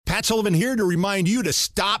Matt Sullivan here to remind you to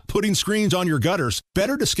stop putting screens on your gutters.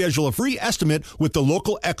 Better to schedule a free estimate with the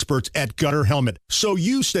local experts at Gutter Helmet so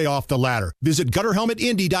you stay off the ladder. Visit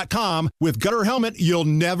GutterHelmetIndy.com. With Gutter Helmet, you'll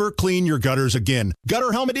never clean your gutters again.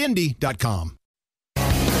 GutterHelmetIndy.com.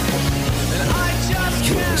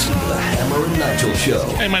 You're listening to the Hammer and Nigel Show.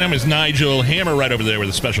 Hey, my name is Nigel Hammer, right over there with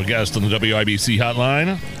a special guest on the WIBC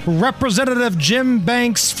hotline. Representative Jim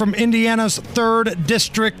Banks from Indiana's 3rd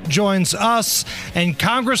District joins us. And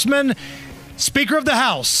Congressman, Speaker of the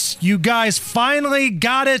House, you guys finally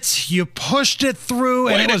got it. You pushed it through,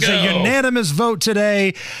 and it was a unanimous vote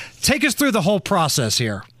today. Take us through the whole process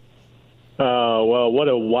here. Well, what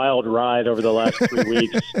a wild ride over the last 3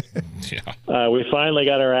 weeks. Yeah. We finally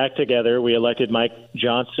got our act together. We elected Mike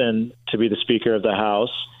Johnson to be the Speaker of the House.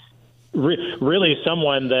 Really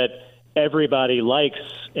someone that everybody likes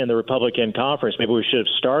in the Republican conference. Maybe we should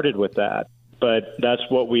have started with that. But that's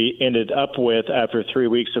what we ended up with after 3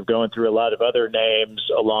 weeks of going through a lot of other names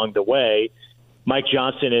along the way. Mike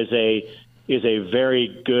Johnson is a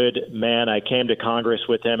very good man. I came to Congress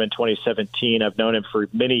with him in 2017. I've known him for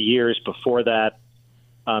many years before that.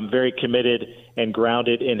 Very committed and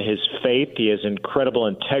grounded in his faith. He has incredible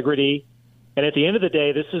integrity. And at the end of the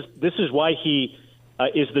day, this is why he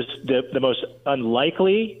is the most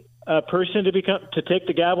unlikely person to take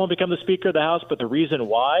the gavel and become the Speaker of the House. But the reason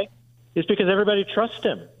why is because everybody trusts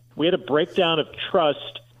him. We had a breakdown of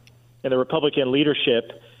trust in the Republican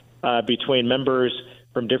leadership between members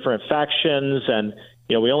from different factions, and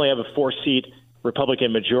we only have a 4-seat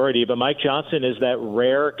Republican majority, but Mike Johnson is that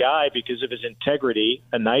rare guy because of his integrity,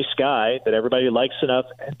 a nice guy that everybody likes enough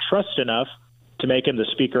and trusts enough to make him the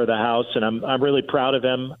Speaker of the House, and I'm really proud of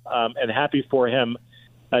him and happy for him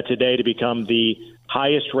today to become the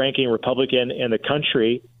highest-ranking Republican in the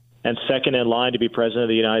country and second in line to be President of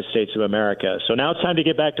the United States of America. So now it's time to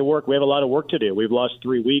get back to work. We have a lot of work to do. We've lost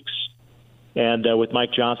 3 weeks, and with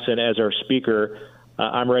Mike Johnson as our Speaker,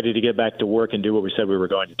 I'm ready to get back to work and do what we said we were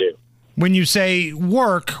going to do. When you say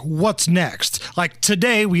work, what's next? Like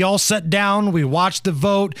today, we all sat down, we watched the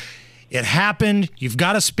vote. It happened. You've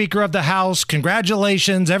got a Speaker of the House.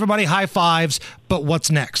 Congratulations. Everybody high fives. But what's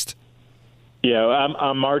next? Yeah,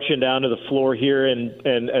 I'm marching down to the floor here,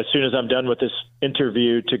 and as soon as I'm done with this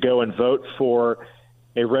interview, to go and vote for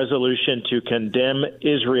a resolution to condemn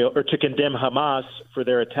Israel, or to condemn Hamas for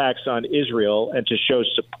their attacks on Israel, and to show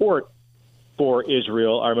support for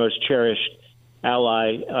Israel, our most cherished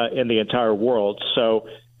ally in the entire world. So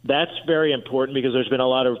that's very important because there's been a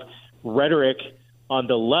lot of rhetoric on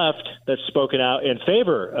the left that's spoken out in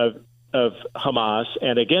favor of Hamas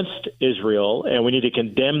and against Israel, and we need to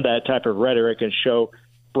condemn that type of rhetoric and show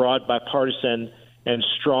broad bipartisan and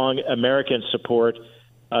strong American support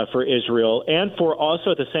for Israel, and for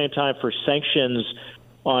also at the same time for sanctions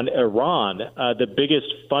on Iran, the biggest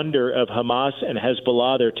funder of Hamas and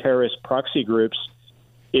Hezbollah, their terrorist proxy groups,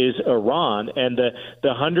 is Iran. And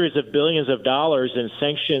the hundreds of billions of dollars in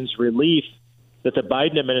sanctions relief that the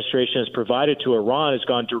Biden administration has provided to Iran has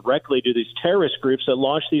gone directly to these terrorist groups that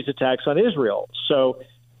launched these attacks on Israel. So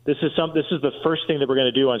this is the first thing that we're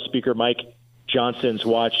going to do on Speaker Mike Johnson's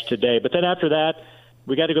watch today. But then after that,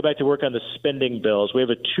 we got to go back to work on the spending bills. We have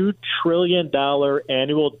a $2 trillion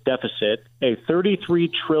annual deficit, a $33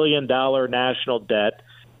 trillion national debt,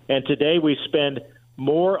 and today we spend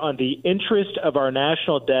more on the interest of our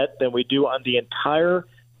national debt than we do on the entire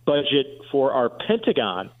budget for our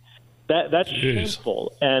Pentagon. That's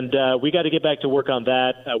shameful, and we got to get back to work on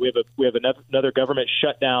that. We have another government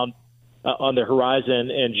shutdown on the horizon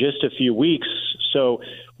in just a few weeks, so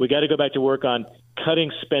we got to go back to work on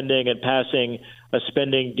cutting spending and passing a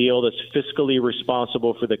spending deal that's fiscally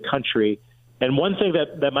responsible for the country. And one thing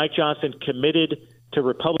that Mike Johnson committed to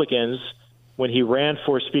Republicans when he ran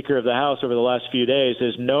for Speaker of the House over the last few days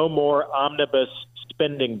is no more omnibus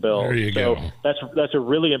spending bills. There you go. That's a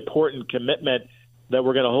really important commitment that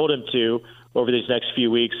we're going to hold him to over these next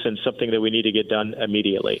few weeks, and something that we need to get done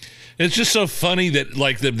immediately. It's just so funny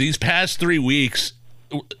that these past 3 weeks,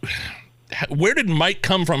 where did Mike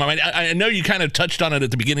come from? I mean, I know you kind of touched on it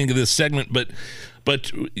at the beginning of this segment, but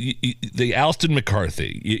the Alston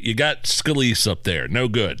McCarthy, you got Scalise up there, no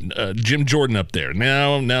good. Jim Jordan up there,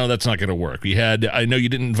 no, that's not going to work. I know you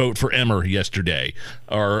didn't vote for Emmer yesterday,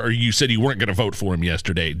 or you said you weren't going to vote for him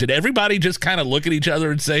yesterday. Did everybody just kind of look at each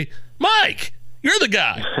other and say, Mike, you're the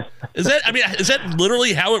guy? Is that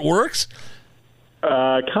literally how it works?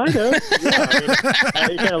 Kind of. Yeah,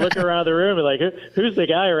 you kind of look around the room and like, who's the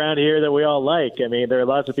guy around here that we all like? I mean, there are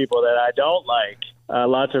lots of people that I don't like.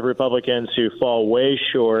 Lots of Republicans who fall way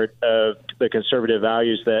short of the conservative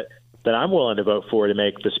values that I'm willing to vote for to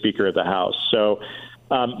make the Speaker of the House. So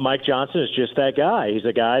Mike Johnson is just that guy. He's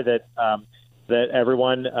a guy that that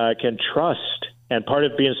everyone can trust. And part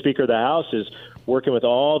of being Speaker of the House is working with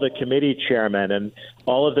all the committee chairmen and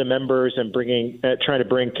all of the members and trying to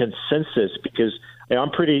bring consensus, because I'm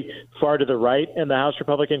pretty far to the right in the House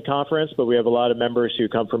Republican Conference, but we have a lot of members who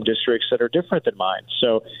come from districts that are different than mine.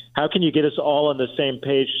 So how can you get us all on the same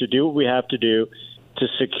page to do what we have to do to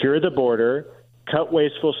secure the border, cut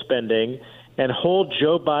wasteful spending, and hold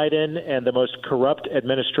Joe Biden and the most corrupt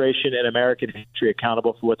administration in American history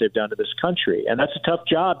accountable for what they've done to this country? And that's a tough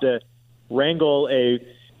job, to wrangle a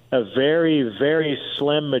very, very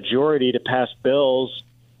slim majority to pass bills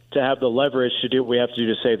to have the leverage to do what we have to do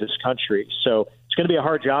to save this country. So it's going to be a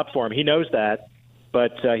hard job for him. He knows that,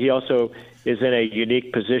 but he also is in a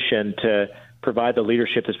unique position to provide the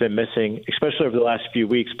leadership that's been missing, especially over the last few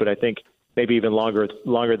weeks, but I think maybe even longer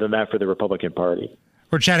than that for the Republican Party.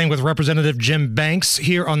 We're chatting with Representative Jim Banks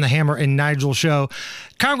here on the Hammer and Nigel show.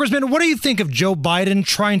 Congressman, what do you think of Joe Biden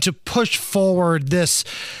trying to push forward this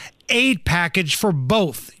aid package for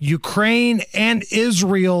both Ukraine and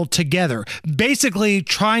Israel together, basically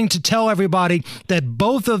trying to tell everybody that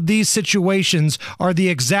both of these situations are the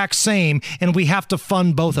exact same and we have to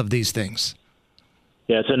fund both of these things?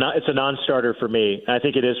 Yeah, it's a non-starter for me. I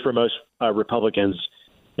think it is for most Republicans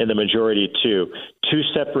in the majority too. Two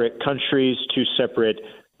separate countries, two separate,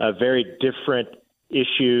 very different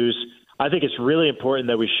issues. I think it's really important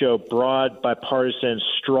that we show broad, bipartisan,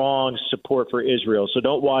 strong support for Israel. So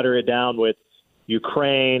don't water it down with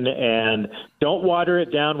Ukraine, and don't water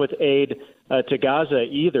it down with aid to Gaza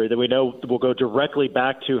either, that we know will go directly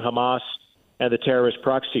back to Hamas and the terrorist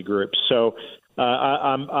proxy groups. So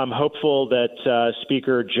I'm hopeful that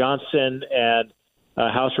Speaker Johnson and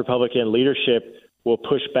House Republican leadership will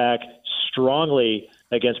push back strongly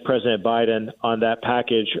against President Biden on that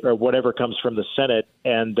package, or whatever comes from the Senate,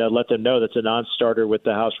 and let them know that's a non-starter with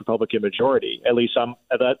the House Republican majority. At least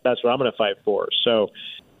that's what I'm going to fight for. So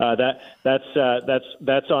that's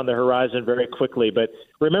on the horizon very quickly. But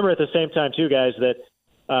remember at the same time, too, guys, that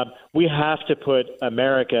we have to put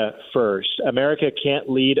America first. America can't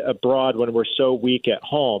lead abroad when we're so weak at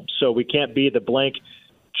home. So we can't be the blank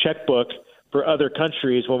checkbook for other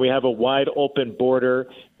countries when we have a wide open border.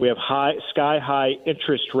 We have sky-high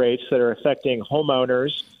interest rates that are affecting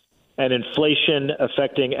homeowners, and inflation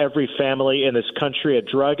affecting every family in this country, a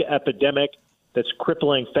drug epidemic that's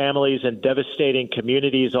crippling families and devastating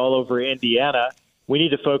communities all over Indiana. We need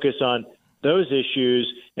to focus on those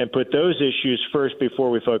issues and put those issues first before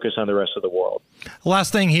we focus on the rest of the world.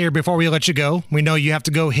 Last thing here before we let you go. We know you have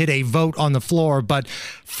to go hit a vote on the floor, but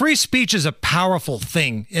free speech is a powerful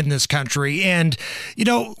thing in this country. And, you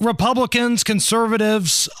know, Republicans,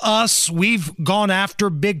 conservatives, us, we've gone after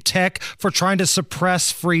big tech for trying to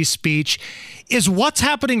suppress free speech. Is what's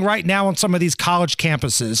happening right now on some of these college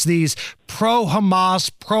campuses, these pro-Hamas,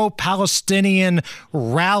 pro-Palestinian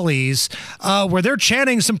rallies, where they're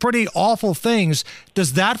chanting some pretty awful things,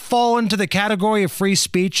 does that fall into the category of free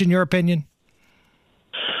speech, in your opinion?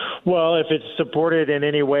 Well, if it's supported in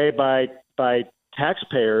any way by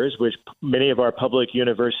taxpayers, which many of our public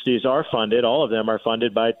universities are funded, all of them are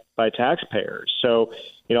funded by taxpayers. So,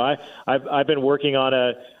 you know, I've been working on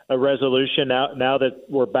a resolution now that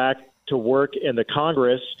we're back to work in the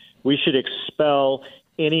Congress. We should expel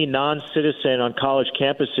any non-citizen on college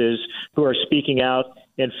campuses who are speaking out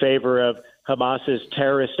in favor of Hamas's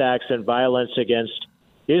terrorist acts and violence against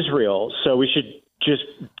Israel. So we should just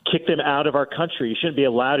kick them out of our country. You shouldn't be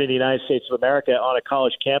allowed in the United States of America on a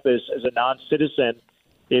college campus as a non-citizen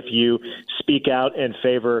if you speak out in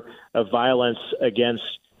favor of violence against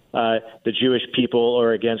the Jewish people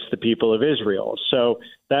or against the people of Israel. So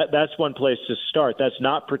that's one place to start. That's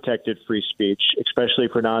not protected free speech, especially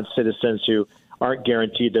for non-citizens who aren't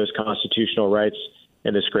guaranteed those constitutional rights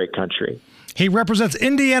in this great country. He represents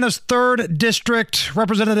Indiana's 3rd District,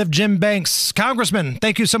 Representative Jim Banks. Congressman,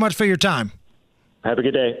 thank you so much for your time. Have a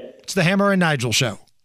good day. It's the Hammer and Nigel Show.